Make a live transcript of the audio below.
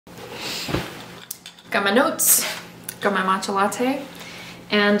got my notes, got my matcha latte,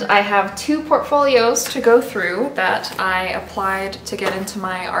 and I have 2 portfolios to go through that I applied to get into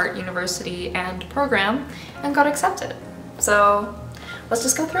my art university and program and got accepted. So let's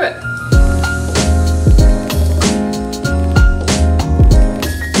just go through it.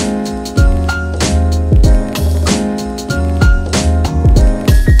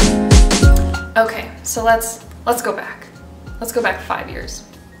 Okay, so let's go back. Let's go back 5 years.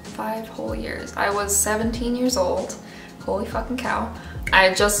 5 whole years. I was 17 years old. Holy fucking cow. I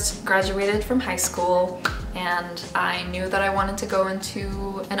had just graduated from high school and I knew that I wanted to go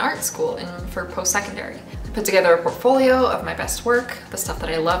into an art school for post-secondary. I put together a portfolio of my best work, the stuff that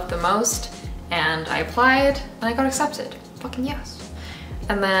I loved the most, and I applied and I got accepted. Fucking yes.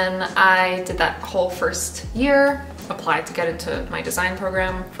 And then I did that whole first year, applied to get into my design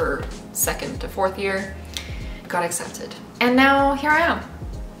program for 2nd to 4th year, got accepted. And now here I am.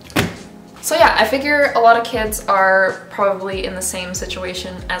 So yeah, I figure a lot of kids are probably in the same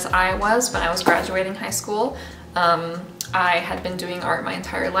situation as I was when I was graduating high school. I had been doing art my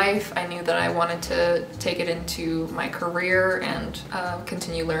entire life. I knew that I wanted to take it into my career and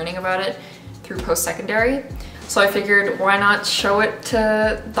continue learning about it through post-secondary. So I figured, why not show it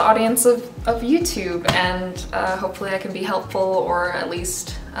to the audience of YouTube, and hopefully I can be helpful or at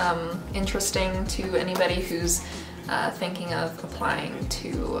least interesting to anybody who's thinking of applying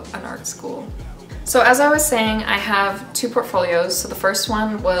to an art school. So as I was saying, I have 2 portfolios. So the first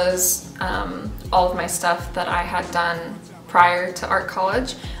one was all of my stuff that I had done prior to art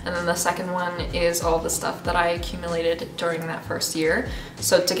college, and then the second one is all the stuff that I accumulated during that first year.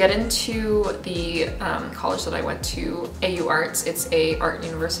 So to get into the college that I went to, AuArts, it's a art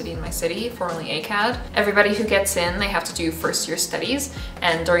university in my city, formerly ACAD. Everybody who gets in, they have to do first year studies,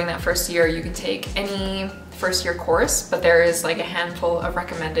 and during that first year you can take any first year course, but there is like a handful of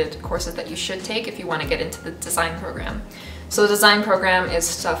recommended courses that you should take if you want to get into the design program. So the design program is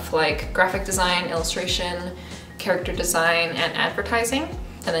stuff like graphic design, illustration, character design, and advertising,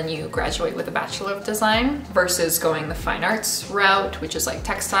 and then you graduate with a Bachelor of Design versus going the fine arts route, which is like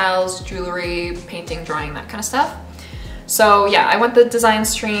textiles, jewelry, painting, drawing, that kind of stuff. So yeah, I went the design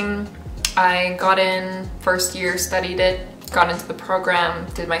stream. I got in first year, studied it, got into the program,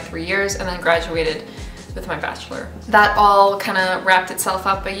 did my 3 years, and then graduated with my bachelor. That all kind of wrapped itself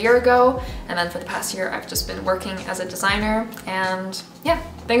up a year ago, and then for the past year I've just been working as a designer, and yeah,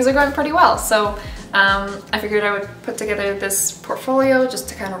 things are going pretty well. So I figured I would put together this portfolio just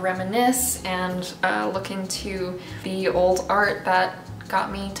to kind of reminisce and look into the old art that got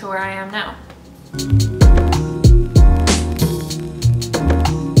me to where I am now.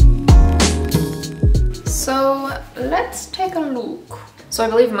 So let's take a look. So I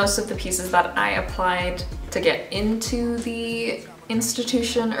believe most of the pieces that I applied to get into the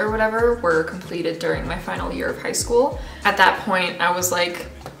institution or whatever were completed during my final year of high school. At that point, I was like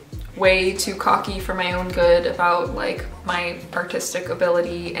way too cocky for my own good about like my artistic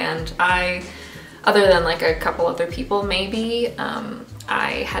ability, and other than like a couple other people maybe,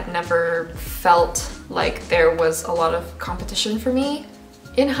 I had never felt like there was a lot of competition for me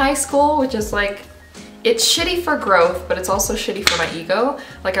in high school, which is like, it's shitty for growth, but it's also shitty for my ego.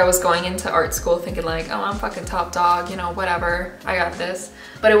 Like, I was going into art school thinking like, oh, I'm fucking top dog, you know, whatever, I got this.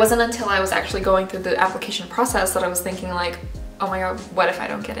 But it wasn't until I was actually going through the application process that I was thinking like, oh my god, what if I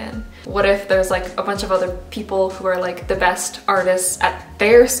don't get in? What if there's like a bunch of other people who are like the best artists at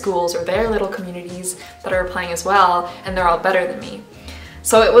their schools or their little communities that are applying as well, and they're all better than me?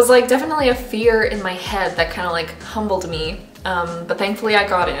 So it was like definitely a fear in my head that kind of like humbled me, but thankfully I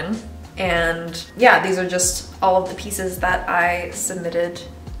got in. And yeah, these are just all of the pieces that I submitted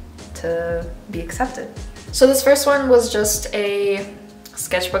to be accepted. So this first one was just a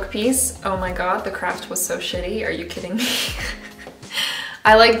sketchbook piece. Oh my god, the craft was so shitty. Are you kidding me?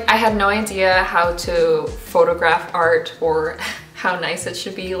 I had no idea how to photograph art or how nice it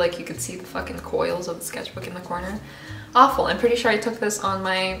should be. Like, you could see the fucking coils of the sketchbook in the corner. Awful. I'm pretty sure I took this on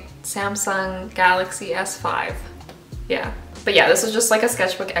my Samsung Galaxy S5. Yeah. But yeah, this was just like a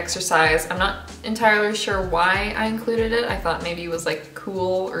sketchbook exercise. I'm not entirely sure why I included it. I thought maybe it was like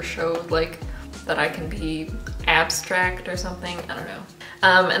cool or showed like that I can be abstract or something. I don't know.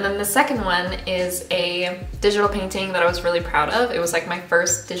 And then the second one is a digital painting that I was really proud of. It was like my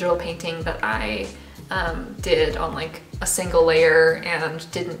first digital painting that I did on like a single layer and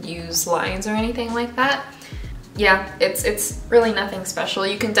didn't use lines or anything like that. Yeah, it's really nothing special.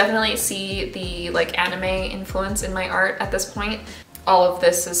 You can definitely see the like anime influence in my art at this point. All of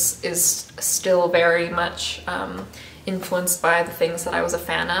this is still very much influenced by the things that I was a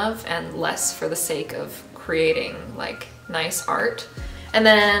fan of, and less for the sake of creating like nice art. And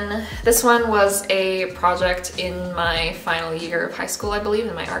then this one was a project in my final year of high school, I believe,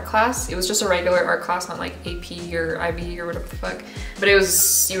 in my art class. It was just a regular art class, not like AP or IB or whatever the fuck. But it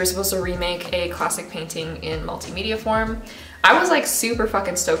was, you were supposed to remake a classic painting in multimedia form. I was like super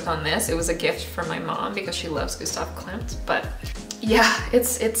fucking stoked on this. It was a gift from my mom because she loves Gustav Klimt. But yeah,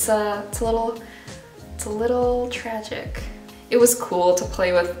 it's a little tragic. It was cool to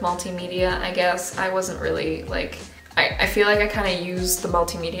play with multimedia, I guess. I wasn't really like, I feel like I kind of used the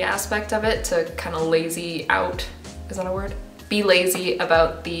multimedia aspect of it to kind of lazy out, is that a word? Be lazy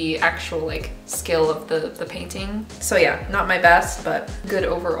about the actual like skill of the painting. So yeah, not my best, but good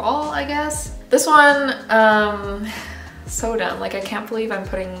overall, I guess. This one, so dumb. Like, I can't believe I'm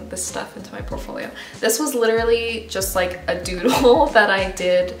putting this stuff into my portfolio. This was literally just like a doodle that I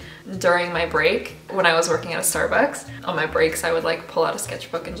did during my break when I was working at a Starbucks. On my breaks, I would like pull out a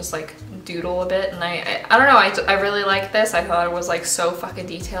sketchbook and just like doodle a bit. And I don't know, I really like this. I thought it was like so fucking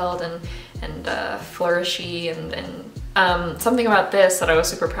detailed and flourishy, and something about this that I was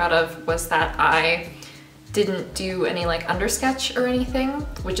super proud of was that I didn't do any like undersketch or anything,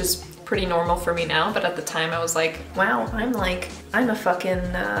 which is pretty normal for me now, but at the time I was like, wow, I'm a fucking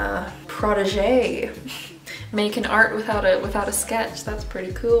protege making art without a sketch. That's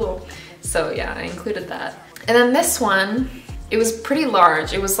pretty cool. So yeah, I included that. And then this one, it was pretty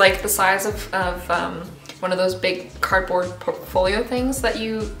large. It was like the size of one of those big cardboard portfolio things that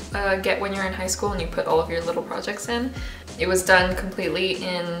you get when you're in high school and you put all of your little projects in. It was done completely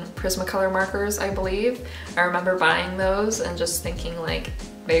in Prismacolor markers, I believe. I remember buying those and just thinking like,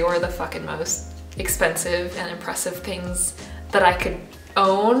 they were the fucking most expensive and impressive things that I could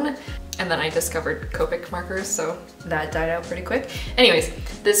own. And then I discovered Copic markers, so that died out pretty quick. Anyways,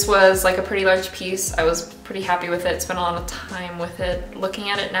 this was like a pretty large piece. I was pretty happy with it, spent a lot of time with it. Looking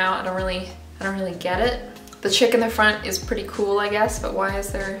at it now, I don't really get it. The chick in the front is pretty cool, I guess, but why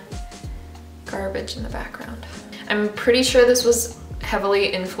is there garbage in the background? I'm pretty sure this was heavily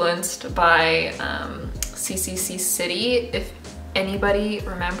influenced by CCC City, if anybody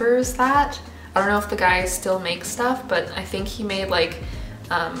remembers that. I don't know if the guy still makes stuff, but I think he made like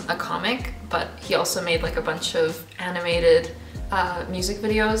a comic, but he also made like a bunch of animated music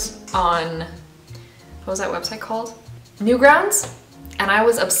videos on, what was that website called? Newgrounds? And I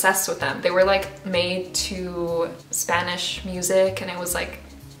was obsessed with them. They were like made to Spanish music, and it was like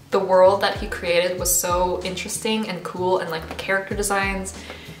the world that he created was so interesting and cool, and like the character designs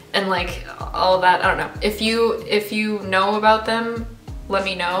and like all of that. I don't know. If you know about them, let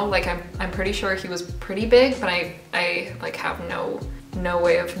me know. Like I'm pretty sure he was pretty big, but I like have no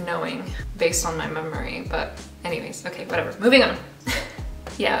way of knowing based on my memory. But anyways, okay, whatever. Moving on.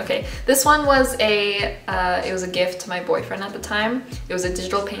 Yeah, okay. This one was it was a gift to my boyfriend at the time. It was a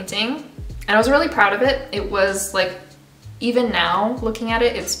digital painting, and I was really proud of it. It was like, even now looking at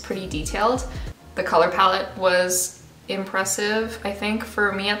it, it's pretty detailed. The color palette was impressive, I think,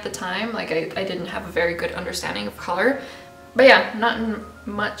 for me at the time. Like I didn't have a very good understanding of color. But yeah, not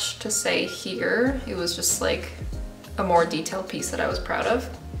much to say here. It was just like a more detailed piece that I was proud of.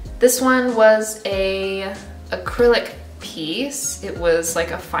 This one was a acrylic piece. It was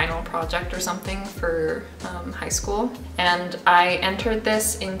like a final project or something for high school. And I entered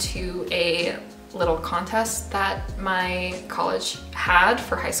this into a little contest that my college had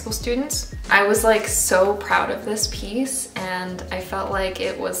for high school students. I was like so proud of this piece, and I felt like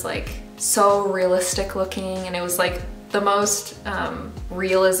it was like so realistic looking, and it was like the most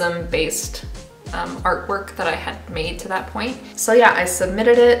realism based artwork that I had made to that point. So yeah, I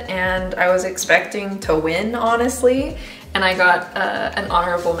submitted it and I was expecting to win, honestly, and I got an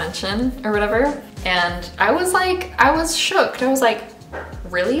honorable mention or whatever. And I was shook. I was like,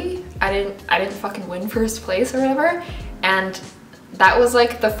 really? I didn't fucking win first place or whatever. And that was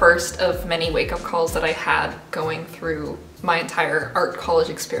like the first of many wake-up calls that I had going through my entire art college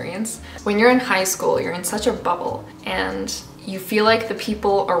experience. When you're in high school, you're in such a bubble and you feel like the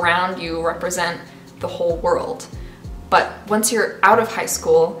people around you represent the whole world. But once you're out of high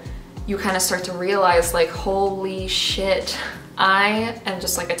school, you kind of start to realize like, holy shit, I am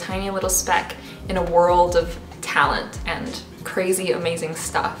just like a tiny little speck in a world of talent and crazy amazing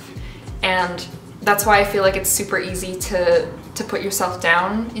stuff. And that's why I feel like it's super easy to put yourself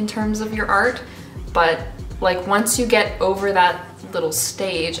down in terms of your art. But like once you get over that little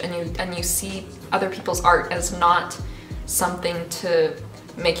stage and you see other people's art as not something to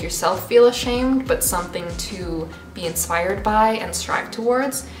make yourself feel ashamed, but something to be inspired by and strive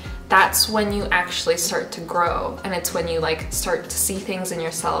towards, that's when you actually start to grow. And it's when you like start to see things in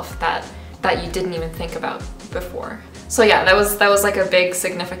yourself that you didn't even think about before. So yeah, that was like a big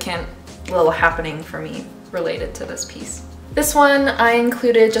significant little happening for me related to this piece. This one I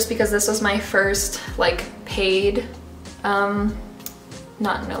included just because this was my first like paid, no,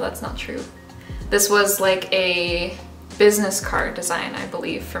 that's not true. This was like a business card design, I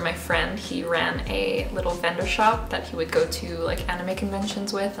believe, for my friend. He ran a little vendor shop that he would go to like anime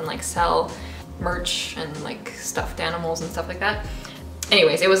conventions with and like sell merch and like stuffed animals and stuff like that.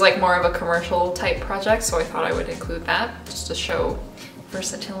 Anyways, it was like more of a commercial type project, so I thought I would include that just to show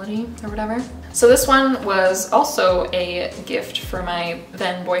versatility or whatever. So this one was also a gift for my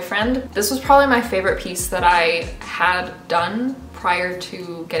then boyfriend. This was probably my favorite piece that I had done prior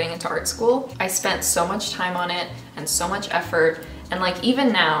to getting into art school. I spent so much time on it and so much effort, and like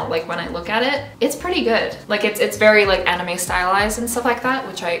even now, like when I look at it, it's pretty good. Like it's very like anime stylized and stuff like that,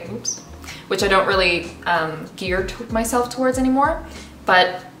 which I don't really gear myself towards anymore.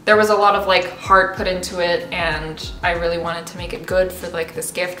 But there was a lot of like heart put into it, and I really wanted to make it good for like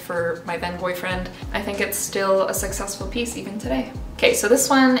this gift for my then boyfriend. I think it's still a successful piece even today. Okay, so this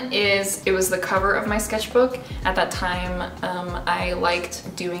one it was the cover of my sketchbook. At that time, I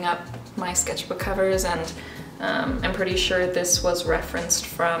liked doing up my sketchbook covers, and I'm pretty sure this was referenced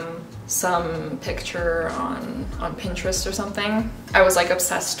from some picture on Pinterest or something. I was like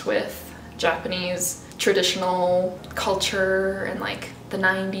obsessed with Japanese traditional culture and like the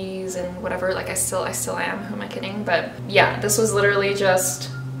 90s and whatever. Like I still am, who am I kidding? But yeah, this was literally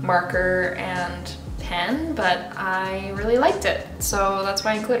just marker and pen, but I really liked it, so that's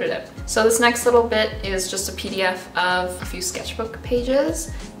why I included it. So this next little bit is just a PDF of a few sketchbook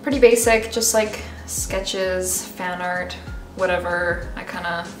pages. Pretty basic, just like sketches, fan art, whatever I kind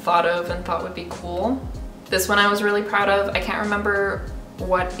of thought of and thought would be cool. This one I was really proud of. I can't remember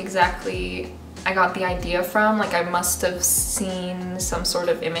what exactly I got the idea from. Like I must have seen some sort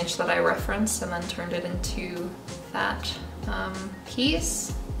of image that I referenced and then turned it into that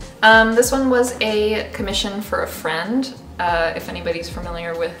piece. This one was a commission for a friend. If anybody's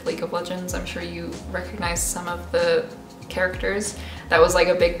familiar with League of Legends, I'm sure you recognize some of the characters. That was like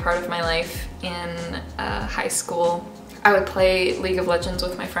a big part of my life in high school. I would play League of Legends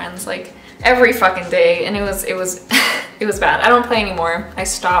with my friends like every fucking day, and it was it was bad. I don't play anymore. I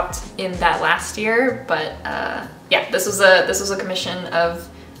stopped in that last year, but yeah, this was a commission of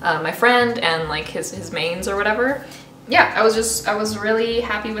my friend and like his mains or whatever. Yeah, I was really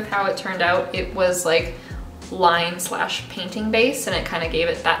happy with how it turned out. It was like line/painting based, and it kind of gave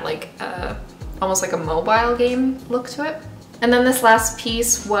it that like almost like a mobile game look to it. And then this last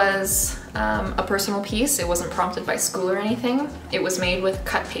piece was a personal piece. It wasn't prompted by school or anything. It was made with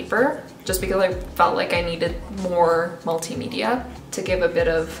cut paper, just because I felt like I needed more multimedia to give a bit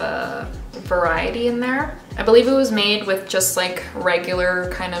of variety in there. I believe it was made with just like regular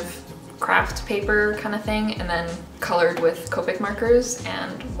kind of craft paper kind of thing, and then colored with Copic markers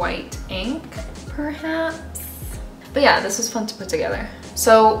and white ink, perhaps. But yeah, this was fun to put together.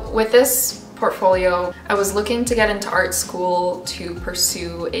 So with this portfolio, I was looking to get into art school to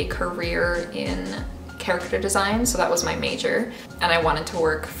pursue a career in character design, so that was my major, and I wanted to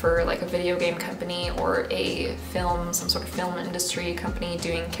work for like a video game company or a film, some sort of film industry company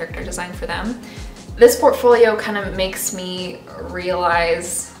doing character design for them. This portfolio kind of makes me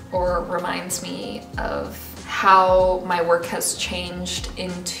realize, or reminds me of, how my work has changed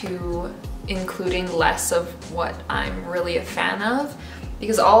into including less of what I'm really a fan of,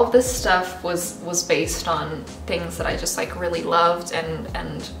 because all of this stuff was based on things that I just like really loved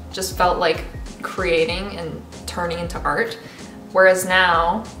and just felt like creating and turning into art. Whereas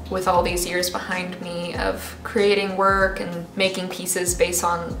now, with all these years behind me of creating work and making pieces based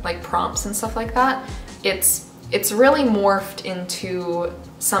on like prompts and stuff like that, it's really morphed into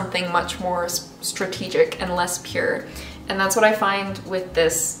something much more strategic and less pure. And that's what I find with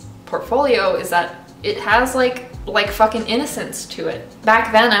this portfolio, is that it has like fucking innocence to it.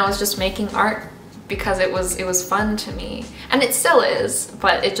 Back then I was just making art because it was fun to me, and it still is,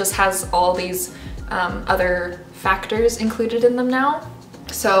 but it just has all these other factors included in them now.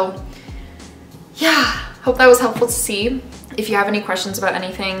 So yeah, hope that was helpful to see. If you have any questions about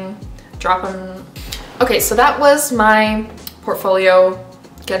anything, drop them. Okay, so that was my portfolio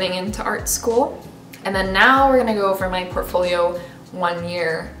getting into art school, and then now we're gonna go over my portfolio 1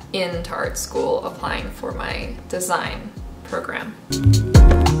 year into art school applying for my design program.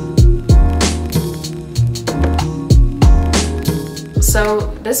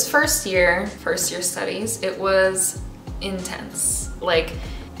 So this first year studies, it was intense. Like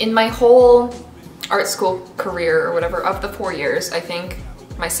in my whole art school career or whatever, of the 4 years, I think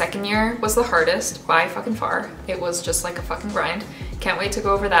my second year was the hardest by fucking far. It was just like a fucking grind. Can't wait to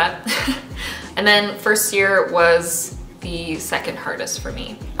go over that. And then first year was the second hardest for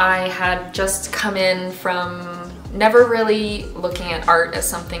me. I had just come in from never really looking at art as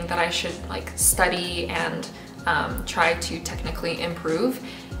something that I should like study and try to technically improve,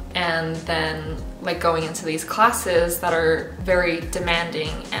 and then like going into these classes that are very demanding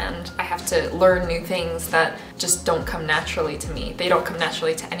and I have to learn new things that just don't come naturally to me. They don't come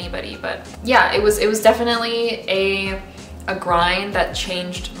naturally to anybody, but yeah, it was definitely a grind that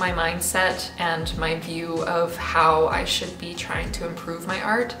changed my mindset and my view of how I should be trying to improve my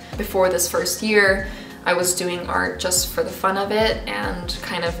art. Before this first year, I was doing art just for the fun of it and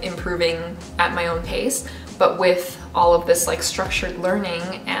kind of improving at my own pace. But with all of this like structured learning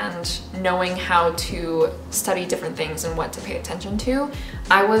and knowing how to study different things and what to pay attention to,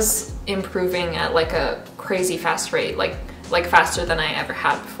 I was improving at like a crazy fast rate, like faster than I ever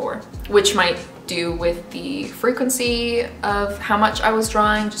had before, which might do with the frequency of how much I was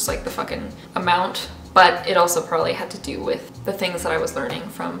drawing, just like the fucking amount, but it also probably had to do with the things that I was learning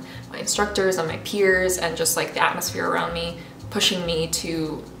from my instructors and my peers and just like the atmosphere around me pushing me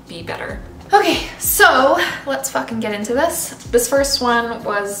to be better. Okay, so let's fucking get into this. This first one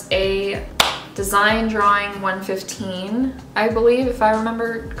was a design drawing 115, I believe, if I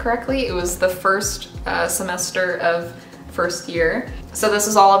remember correctly. It was the first semester of first year. So this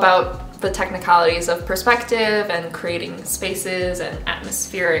is all about the technicalities of perspective and creating spaces and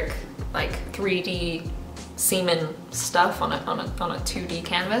atmospheric, like 3D semen stuff on a 2D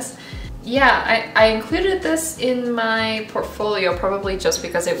canvas. Yeah, I included this in my portfolio probably just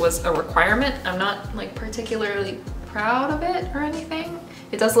because it was a requirement. I'm not like particularly proud of it or anything.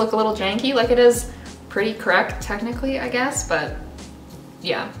 It does look a little janky, like it is pretty correct technically, I guess, but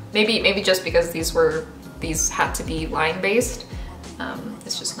yeah, maybe just because these had to be line based.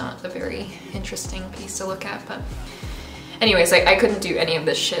 It's just not a very interesting piece to look at, but anyways, I couldn't do any of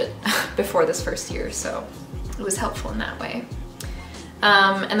this shit before this first year, so it was helpful in that way.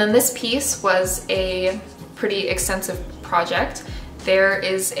 And then this piece was a pretty extensive project. There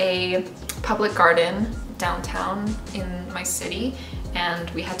is a public garden downtown in my city, and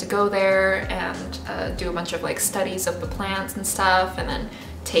we had to go there and do a bunch of like studies of the plants and stuff, and then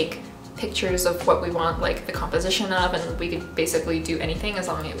take pictures of what we want like the composition of, and we could basically do anything as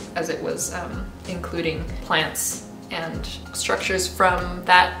long as it was including plants and structures from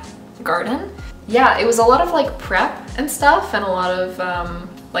that garden. Yeah, it was a lot of like prep and stuff and a lot of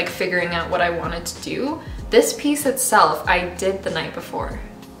like figuring out what I wanted to do. This piece itself I did the night before,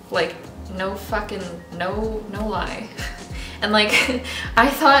 like no lie. And like I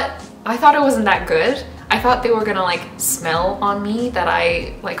thought it wasn't that good. I thought they were gonna like smell on me that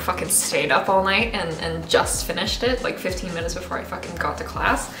I like fucking stayed up all night and just finished it like 15 minutes before I fucking got to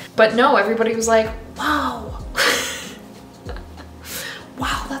class. But no, everybody was like, wow.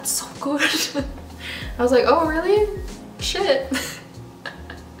 Wow, that's so good. I was like, oh really? Shit.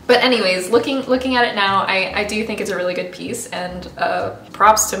 But anyways, looking at it now, I do think it's a really good piece, and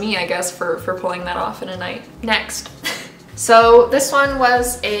props to me, I guess, for pulling that off in a night. Next. So this one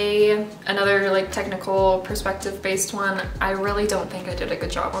was another like technical perspective based one. I really don't think I did a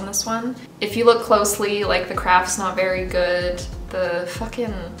good job on this one. If you look closely, like the craft's not very good. The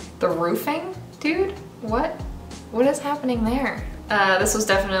roofing, dude, what is happening there? This was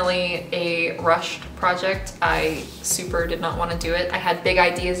definitely a rushed project. I super did not want to do it. I had big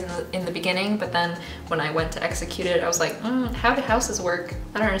ideas in the beginning, but then when I went to execute it, I was like, how do houses work?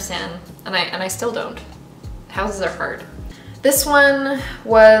 I don't understand, and I still don't. Houses are hard. This one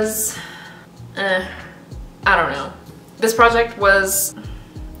was, I don't know. This project was,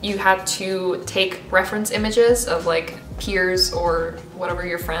 you had to take reference images of like peers or whatever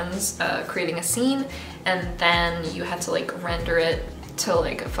your friends creating a scene, and then you had to like render it to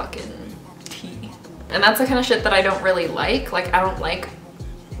like a fucking T. And that's the kind of shit that I don't really like. Like I don't like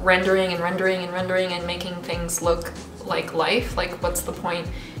rendering and making things look like life. Like what's the point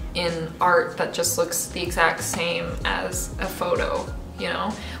in art that just looks the exact same as a photo, you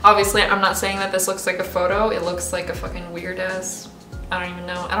know? Obviously, I'm not saying that this looks like a photo. It looks like a fucking weird ass, I don't even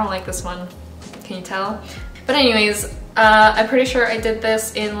know. I don't like this one. Can you tell? But anyways, I'm pretty sure I did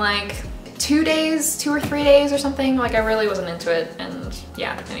this in like 2 or 3 days or something. Like I really wasn't into it, and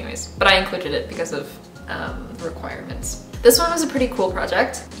yeah, anyways. But I included it because of requirements. This one was a pretty cool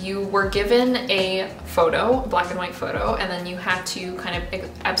project. You were given a photo, a black and white photo, and then you had to kind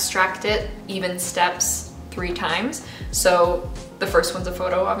of abstract it even steps 3 times. So the first one's a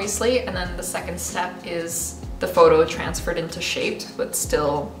photo, obviously, and then the second step is the photo transferred into shape, but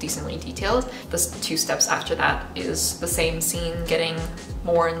still decently detailed. The 2 steps after that is the same scene getting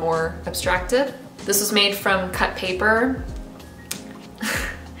more and more abstracted. This was made from cut paper.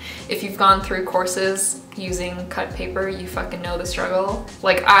 If you've gone through courses using cut paper, you fucking know the struggle.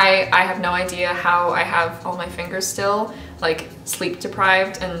 Like I have no idea how I have all my fingers still, like sleep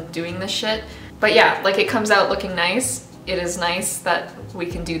deprived and doing this shit. But yeah, like it comes out looking nice. It is nice that we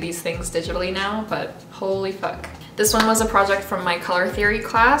can do these things digitally now, but holy fuck. This one was a project from my color theory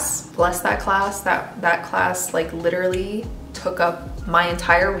class. Bless that class. That class like literally took up my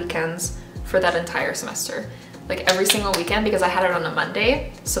entire weekends for that entire semester. Like every single weekend, because I had it on a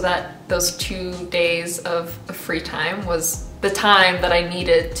Monday, so that those 2 days of free time was the time that I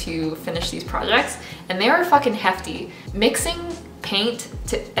needed to finish these projects. And they are fucking hefty. Mixing paint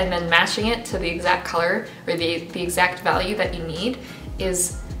and then matching it to the exact color or the exact value that you need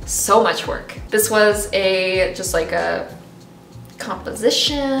is so much work. This was just like a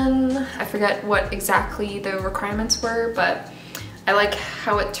composition. I forget what exactly the requirements were, but I like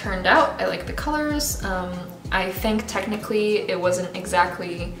how it turned out. I like the colors. I think technically it wasn't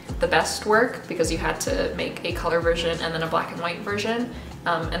exactly the best work because you had to make a color version and then a black and white version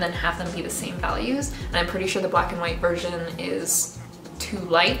and then have them be the same values. And I'm pretty sure the black and white version is too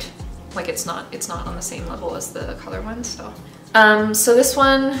light. Like it's not on the same level as the color one, so. So this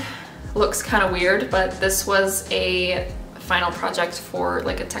one looks kind of weird, but this was a final project for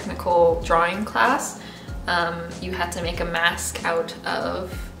like a technical drawing class. You had to make a mask out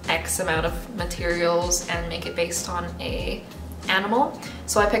of X amount of materials and make it based on a animal.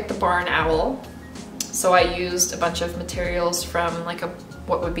 So I picked the barn owl. So I used a bunch of materials from like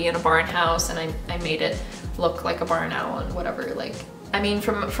what would be in a barn house, and I made it look like a barn owl and whatever. Like, I mean,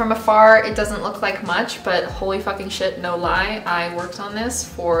 from afar it doesn't look like much, but holy fucking shit, no lie, I worked on this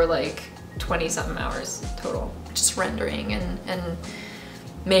for like 20-something hours total, just rendering and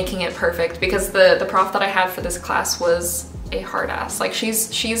making it perfect, because the prof that I had for this class was a hard ass. Like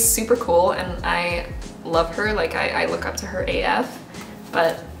she's super cool and I love her, like I look up to her AF,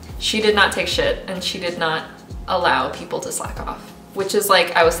 but she did not take shit and she did not allow people to slack off, which is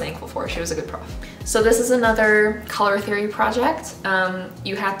like, I was thankful for. She was a good prof. So this is another color theory project.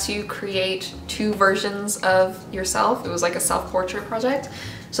 You had to create 2 versions of yourself. It was like a self-portrait project.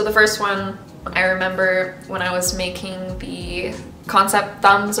 So the first one, I remember when I was making the concept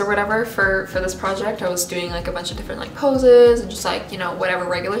thumbs or whatever for this project, I was doing like a bunch of different like poses and just like, you know, whatever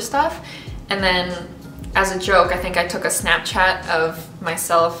regular stuff. And then as a joke, I think I took a Snapchat of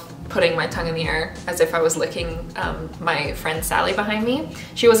myself putting my tongue in the air as if I was licking my friend Sally behind me.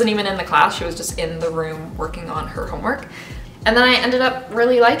 She wasn't even in the class, she was just in the room working on her homework. And then I ended up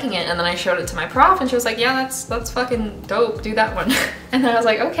really liking it, and then I showed it to my prof and she was like, yeah, that's fucking dope, do that one. And then I was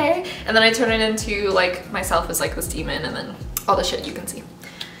like, okay. And then I turned it into like myself as like this demon and then all the shit you can see.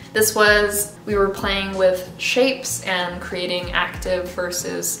 This was, we were playing with shapes and creating active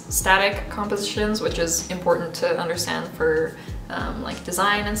versus static compositions, which is important to understand for like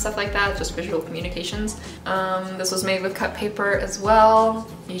design and stuff like that, just visual communications. This was made with cut paper as well.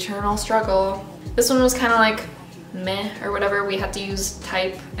 Eternal struggle. This one was kind of like meh or whatever. We had to use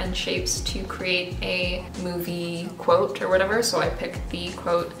type and shapes to create a movie quote or whatever, so I picked the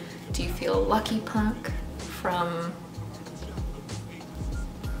quote, "Do you feel lucky, punk?" from,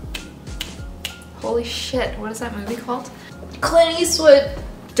 holy shit, what is that movie called? Clint Eastwood.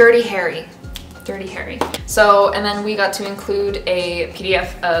 Dirty Harry. Dirty Harry. So, and then we got to include a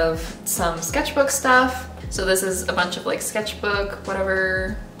PDF of some sketchbook stuff. So this is a bunch of like sketchbook,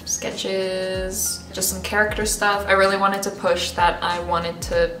 whatever, sketches, just some character stuff. I really wanted to push that I wanted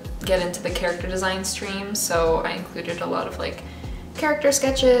to get into the character design stream, so I included a lot of like character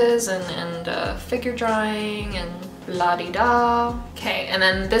sketches and figure drawing and la-di-da. Okay, and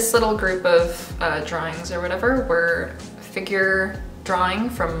then this little group of drawings or whatever were figure drawing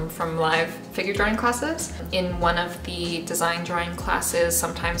from live figure drawing classes. In one of the design drawing classes,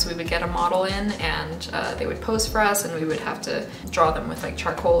 sometimes we would get a model in and they would pose for us and we would have to draw them with like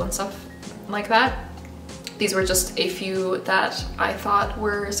charcoal and stuff like that. These were just a few that I thought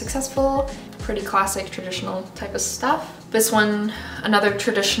were successful. Pretty classic, traditional type of stuff. This one, another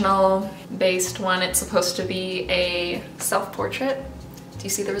traditional based one, it's supposed to be a self-portrait. Do you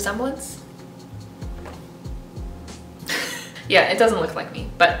see the resemblance? Yeah, it doesn't look like me,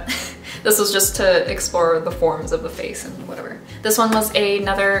 but this was just to explore the forms of the face and whatever. This one was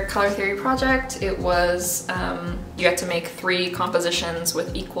another color theory project. It was, you had to make 3 compositions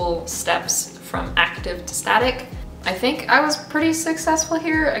with equal steps from active to static. I think I was pretty successful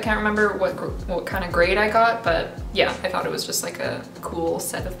here. I can't remember what kind of grade I got, but yeah, I thought it was just like a cool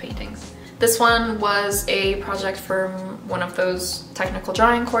set of paintings. This one was a project from one of those technical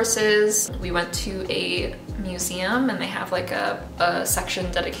drawing courses. We went to a museum and they have like a section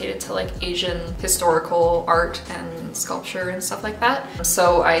dedicated to like Asian historical art and sculpture and stuff like that.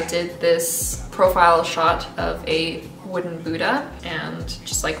 So I did this profile shot of a wooden Buddha and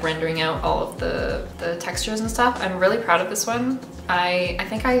just like rendering out all of the textures and stuff. I'm really proud of this one. I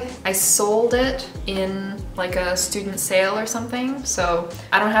think I sold it in like a student sale or something, so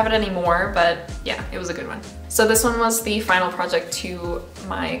I don't have it anymore, but yeah, it was a good one. So this one was the final project to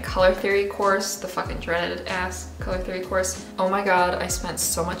my color theory course, the fucking dreaded ass color theory course. Oh my god, I spent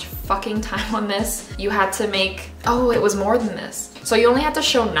so much fucking time on this. You had to make, oh, it was more than this. So you only had to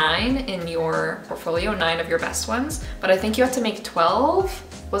show 9 in your portfolio, 9 of your best ones, but I think you had to make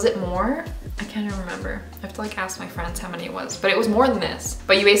 12. Was it more? I can't even remember. I have to like ask my friends how many it was, but it was more than this.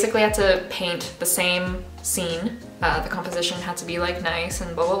 But you basically had to paint the same scene. The composition had to be like nice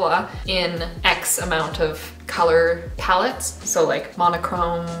and blah blah blah in X amount of color palettes. So like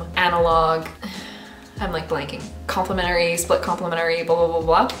monochrome, analog, I'm like blanking. Complementary, split complementary, blah blah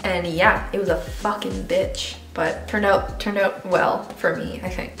blah blah. And yeah, it was a fucking bitch. But turned out well for me, I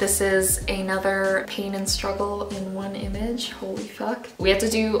think. This is another pain and struggle in one image. Holy fuck. We had to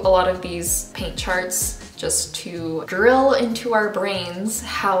do a lot of these paint charts just to drill into our brains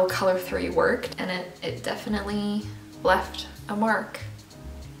how color theory worked, and it definitely left a mark.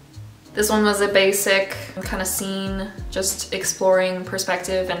 This one was a basic kind of scene, just exploring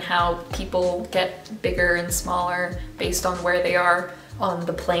perspective and how people get bigger and smaller based on where they are on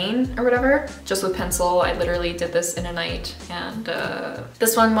the plane or whatever. Just with pencil, I literally did this in a night. And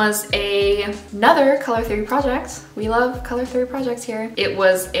this one was another color theory project. We love color theory projects here. It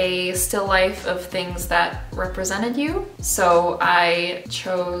was a still life of things that represented you. So I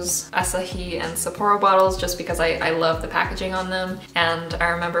chose Asahi and Sapporo bottles just because I love the packaging on them. And I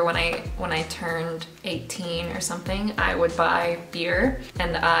remember when I turned 18 or something, I would buy beer,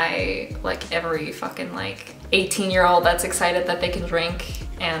 and I, like every fucking like 18-year-old that's excited that they can drink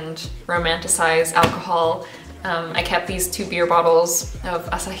and romanticize alcohol, I kept these 2 beer bottles of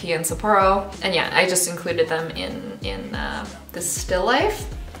Asahi and Sapporo, and yeah, I just included them in this still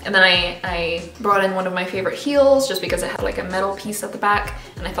life. And then I brought in one of my favorite heels just because it had like a metal piece at the back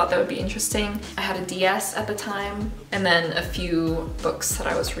and I thought that would be interesting. I had a DS at the time, and then a few books that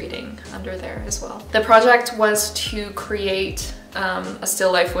I was reading under there as well. The project was to create a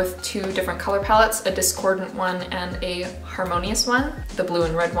still life with 2 different color palettes, a discordant one and a harmonious one. The blue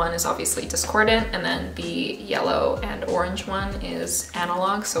and red one is obviously discordant, and then the yellow and orange one is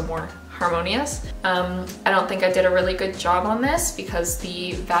analog, so more harmonious. I don't think I did a really good job on this because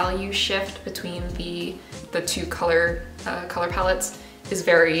the value shift between the 2 color palettes is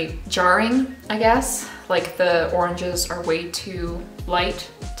very jarring, I guess. Like the oranges are way too light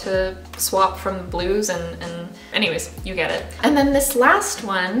to swap from the blues, and anyways, you get it. And then this last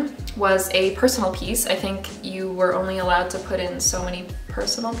one was a personal piece. I think you were only allowed to put in so many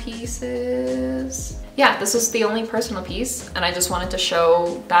personal pieces. Yeah, this was the only personal piece, and I just wanted to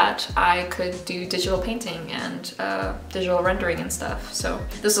show that I could do digital painting and digital rendering and stuff. So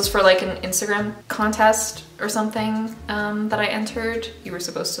this was for like an Instagram contest or something that I entered. You were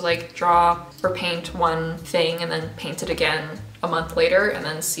supposed to like draw or paint one thing and then paint it again a month later and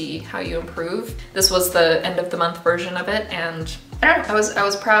then see how you improve. This was the end of the month version of it, and I don't know, I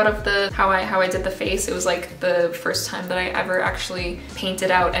was proud of how I did the face. It was like the first time that I ever actually painted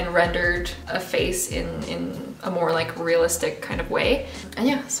out and rendered a face in a more like realistic kind of way. And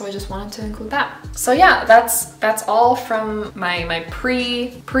yeah, so I just wanted to include that. So yeah, that's all from my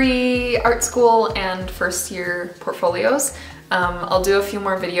pre-art school and first year portfolios. I'll do a few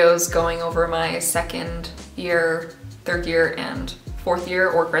more videos going over my second year, third year, and fourth year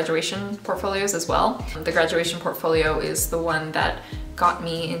or graduation portfolios as well. The graduation portfolio is the one that got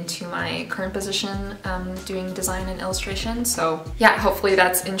me into my current position doing design and illustration. So yeah, hopefully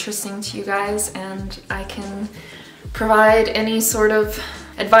that's interesting to you guys and I can provide any sort of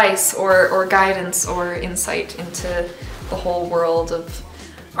advice or guidance or insight into the whole world of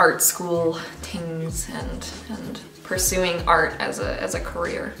art school things and pursuing art as a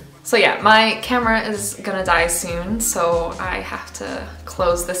career. So yeah, my camera is gonna die soon, so I have to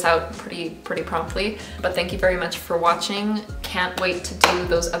close this out pretty promptly. But thank you very much for watching. Can't wait to do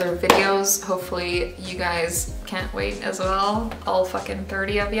those other videos. Hopefully you guys can't wait as well, all fucking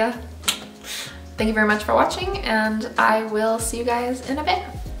 30 of you. Thank you very much for watching, and I will see you guys in a bit.